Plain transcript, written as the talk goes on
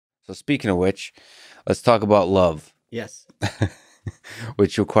So speaking of which, let's talk about love, Yes.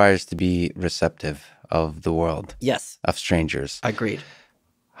 which requires to be receptive of the world, Yes. of strangers. Agreed.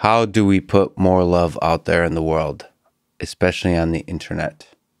 How do we put more love out there in the world, especially on the internet?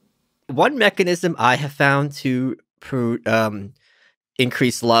 One mechanism I have found to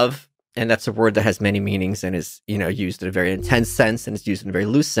increase love, and that's a word that has many meanings and is, used in a very intense sense and is used in a very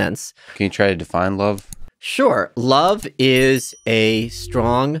loose sense. Can you try to define love? Sure. Love is a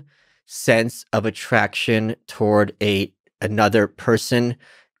strong sense of attraction toward another person,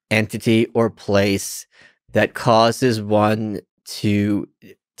 entity, or place that causes one to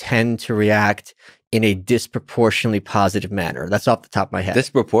tend to react in a disproportionately positive manner. That's off the top of my head.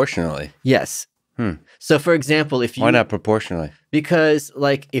 Disproportionately? Yes. So, for example, if you... Why not proportionally? Because,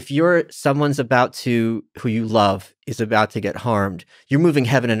 like, if who you love is about to get harmed, you're moving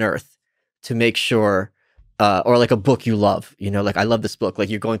heaven and earth to make sure, or like a book you love, like, I love this book, like,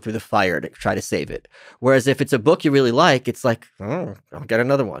 you're going through the fire to try to save it. Whereas if it's a book you really like, it's like, oh, I'll get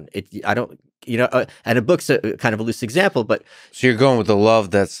another one. And a book's a kind of a loose example, but... So you're going with the love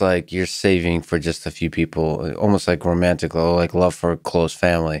that's like you're saving for just a few people, almost like romantic love, like love for a close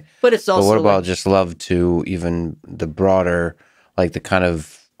family. But it's also... But what about just love to even the broader, like the kind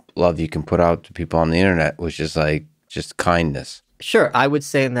of love you can put out to people on the internet, which is like just kindness? Sure. I would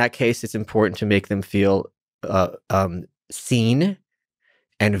say in that case, it's important to make them feel seen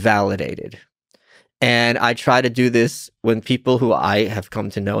and validated. And I try to do this when people who I have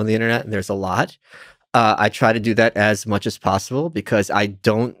come to know on the internet, and there's a lot, I try to do that as much as possible because I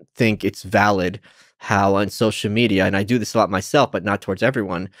don't think it's valid how on social media, and I do this a lot myself, but not towards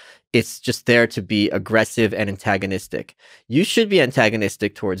everyone, it's just there to be aggressive and antagonistic. You should be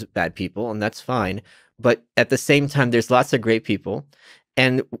antagonistic towards bad people, and that's fine. But at the same time, there's lots of great people.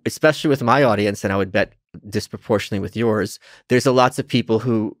 And especially with my audience, and I would bet disproportionately with yours, there's lots of people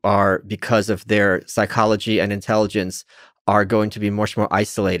who are, because of their psychology and intelligence, are going to be much more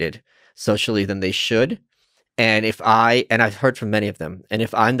isolated socially than they should. And I've heard from many of them, and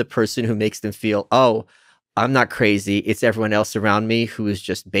if I'm the person who makes them feel, oh, I'm not crazy, it's everyone else around me who is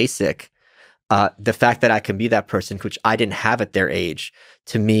just basic, the fact that I can be that person, which I didn't have at their age,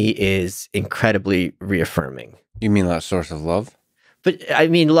 to me is incredibly reaffirming. You mean that source of love? But I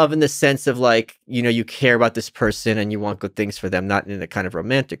mean love in the sense of like, you care about this person and you want good things for them, not in a kind of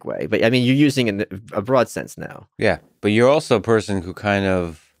romantic way. But I mean, you're using it in a broad sense now. Yeah, but you're also a person who kind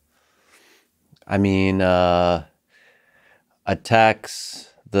of,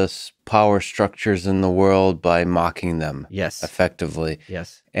 attacks the power structures in the world by mocking them. Yes. Effectively.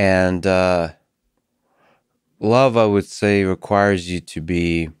 Yes. And love, I would say, requires you to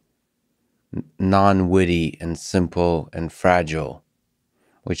be non-witty and simple and fragile,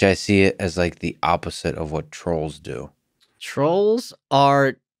 which I see it as like the opposite of what trolls do. Trolls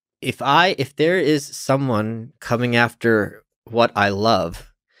are, if there is someone coming after what I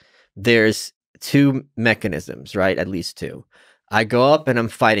love, there's two mechanisms, right? At least two. I go up and I'm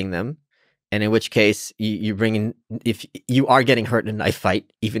fighting them, and in which case you bring in, if you are getting hurt in a knife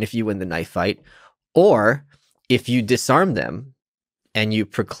fight, even if you win the knife fight, or if you disarm them and you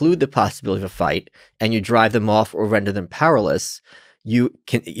preclude the possibility of a fight and you drive them off or render them powerless, you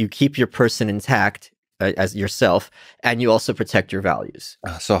keep your person intact as yourself, and you also protect your values.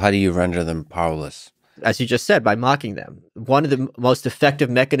 So how do you render them powerless? As you just said, by mocking them. One of the most effective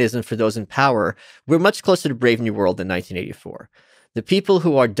mechanisms for those in power, we're much closer to Brave New World than 1984. The people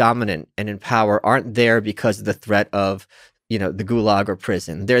who are dominant and in power aren't there because of the threat of, the gulag or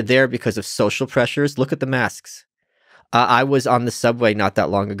prison. They're there because of social pressures. Look at the masks. I was on the subway not that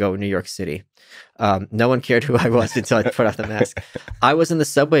long ago in New York City. No one cared who I was until I put off the mask. I was in the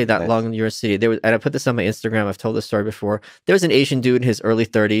subway that long in New York City. And I put this on my Instagram. I've told this story before. There was an Asian dude in his early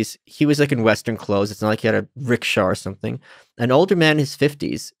 30s. He was like in Western clothes. It's not like he had a rickshaw or something. An older man in his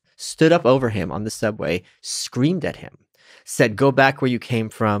 50s stood up over him on the subway, screamed at him, said, "Go back where you came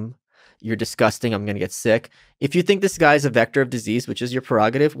from. You're disgusting. I'm going to get sick. If you think this guy's a vector of disease, which is your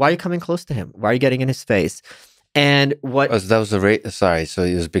prerogative, why are you coming close to him? Why are you getting in his face?" And what... that was the rate. Sorry. So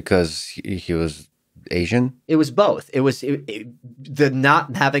it was because he was Asian? It was both. The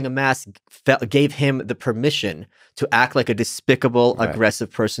not having a mask gave him the permission to act like a despicable, aggressive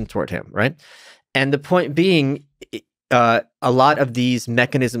person toward him, right? And the point being, a lot of these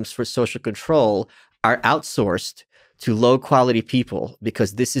mechanisms for social control are outsourced to low-quality people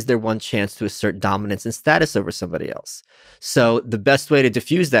because this is their one chance to assert dominance and status over somebody else. So the best way to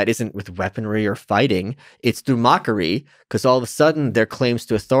diffuse that isn't with weaponry or fighting. It's through mockery, because all of a sudden their claims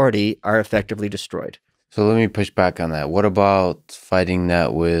to authority are effectively destroyed. So let me push back on that. What about fighting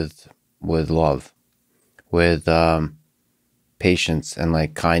that with love? With patience and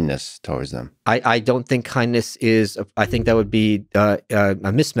like kindness towards them. I don't think kindness is. I think that would be a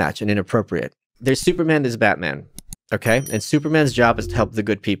mismatch and inappropriate. There's Superman, there's Batman. Okay, and Superman's job is to help the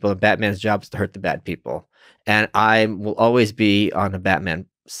good people, and Batman's job is to hurt the bad people. And I will always be on the Batman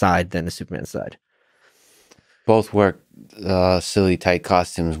side than the Superman side. Both wear silly tight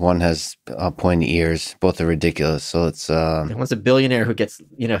costumes. One has pointy ears. Both are ridiculous. So it's And one's a billionaire who gets,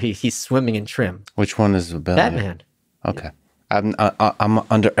 he's swimming in trim. which one is the billionaire? Batman. Okay, I'm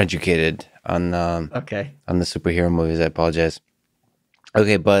undereducated on Okay. on the superhero movies. I apologize.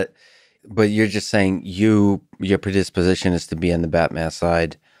 Okay, but you're just saying your predisposition is to be on the Batman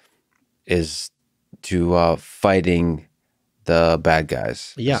side, is to fighting the bad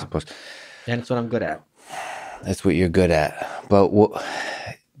guys. I Yeah. suppose. And it's what I'm good at. That's what you're good at. But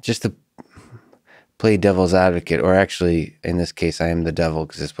just to play devil's advocate, or actually, in this case, I am the devil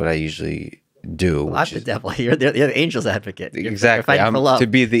because that's what I usually do. Well, I'm the devil. You're the angel's advocate. Exactly. You're I'm for love. to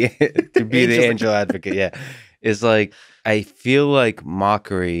be the angel advocate. Yeah, is like I feel like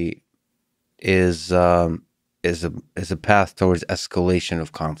mockery is a path towards escalation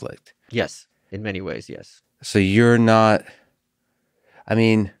of conflict. Yes, in many ways, yes. So you're not. I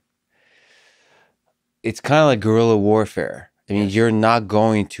mean, it's kind of like guerrilla warfare. I mean, you're not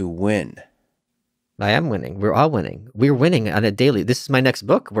going to win. I am winning. We're all winning. We're winning on a daily. This is my next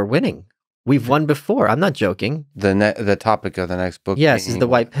book. We're winning. We've won before. I'm not joking. The topic of the next book. Yes, is the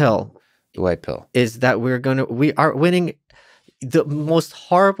white pill. The white pill is that we are winning. The most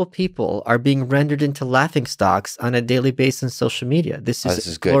horrible people are being rendered into laughing stocks on a daily basis on social media. This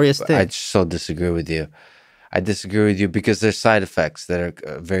is a glorious thing. I so disagree with you. I disagree with you because there's side effects that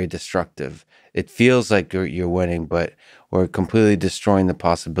are very destructive. It feels like you're winning, but we're completely destroying the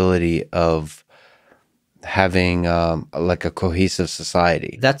possibility of having like a cohesive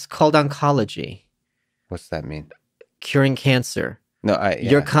society. That's called oncology. What's that mean? Curing cancer. No,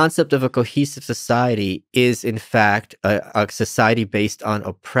 Your concept of a cohesive society is, in fact, a society based on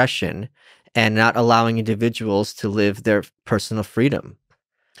oppression and not allowing individuals to live their personal freedom.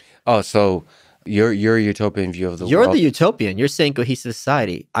 Oh, so your utopian view of the world. You're the utopian. You're saying cohesive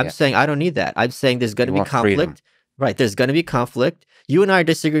society. I'm saying I don't need that. I'm saying there's going to be conflict. Freedom. Right. There's going to be conflict. You and I are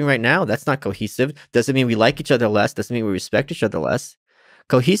disagreeing right now. That's not cohesive. Doesn't mean we like each other less. Doesn't mean we respect each other less.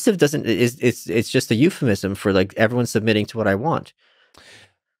 Cohesive doesn't. It's just a euphemism for like everyone submitting to what I want.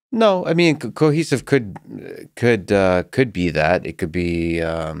 No, I mean cohesive could be that. It could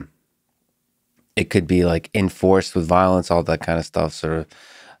be like enforced with violence, all that kind of stuff. Sort of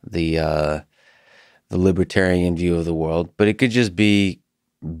the libertarian view of the world, but it could just be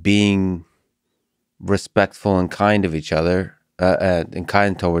being respectful and kind of each other, and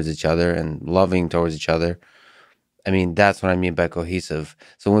kind towards each other, and loving towards each other. I mean, that's what I mean by cohesive.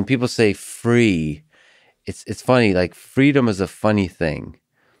 So when people say free, it's funny. Like freedom is a funny thing.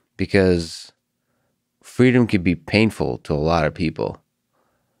 Because freedom can be painful to a lot of people.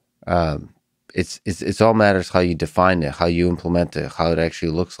 It's all matters how you define it, how you implement it, how it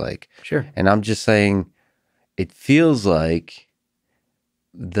actually looks like. Sure. And I'm just saying, it feels like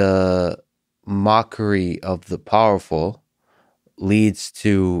the mockery of the powerful leads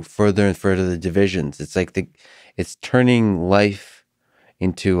to further and further the divisions. It's like it's turning life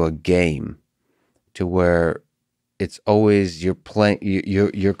into a game, to where it's always you're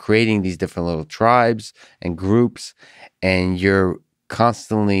creating these different little tribes and groups, and you're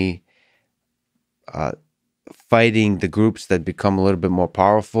constantly fighting the groups that become a little bit more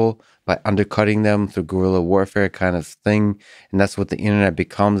powerful by undercutting them through guerrilla warfare kind of thing. And that's what the internet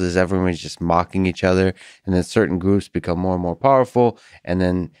becomes, is everyone's just mocking each other, and then certain groups become more and more powerful, and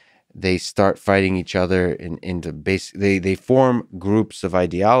then they start fighting each other into they form groups of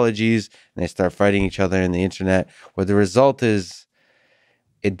ideologies, and they start fighting each other in the internet, where the result is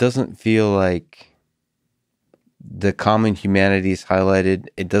it doesn't feel like the common humanity is highlighted.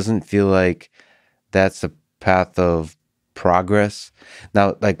 It doesn't feel like that's a path of progress.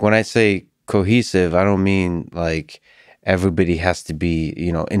 Now, like when I say cohesive, I don't mean like everybody has to be,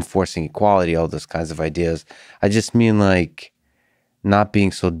 enforcing equality, all those kinds of ideas. I just mean like not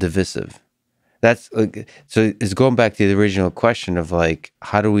being so divisive. That's like, so it's going back to the original question of like,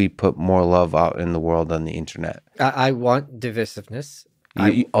 how do we put more love out in the world on the internet? I want divisiveness. So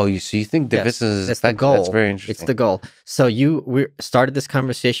you think divisiveness is the goal? That's very interesting. It's the goal. So we started this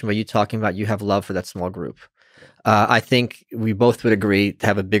conversation by you talking about you have love for that small group. I think we both would agree to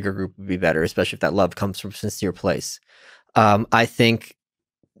have a bigger group would be better, especially if that love comes from a sincere place. I think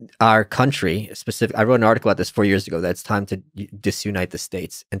our country, specific, I wrote an article about this 4 years ago, that it's time to disunite the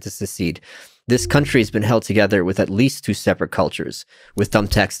states and to secede. This country has been held together with at least two separate cultures, with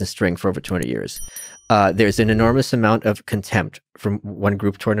thumbtacks and string, for over 200 years. There's an enormous amount of contempt from one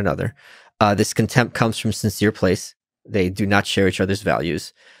group toward another. This contempt comes from sincere place. They do not share each other's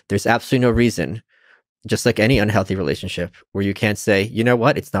values. There's absolutely no reason, just like any unhealthy relationship, where you can't say, you know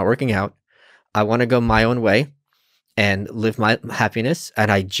what, it's not working out. I want to go my own way and live my happiness.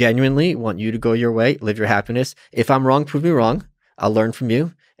 And I genuinely want you to go your way, live your happiness. If I'm wrong, prove me wrong. I'll learn from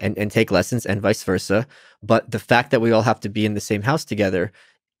you and take lessons, and vice versa. But the fact that we all have to be in the same house together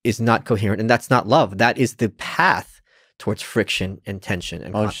is not coherent. And that's not love. That is the path towards friction and tension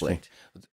and Oh, interesting. conflict.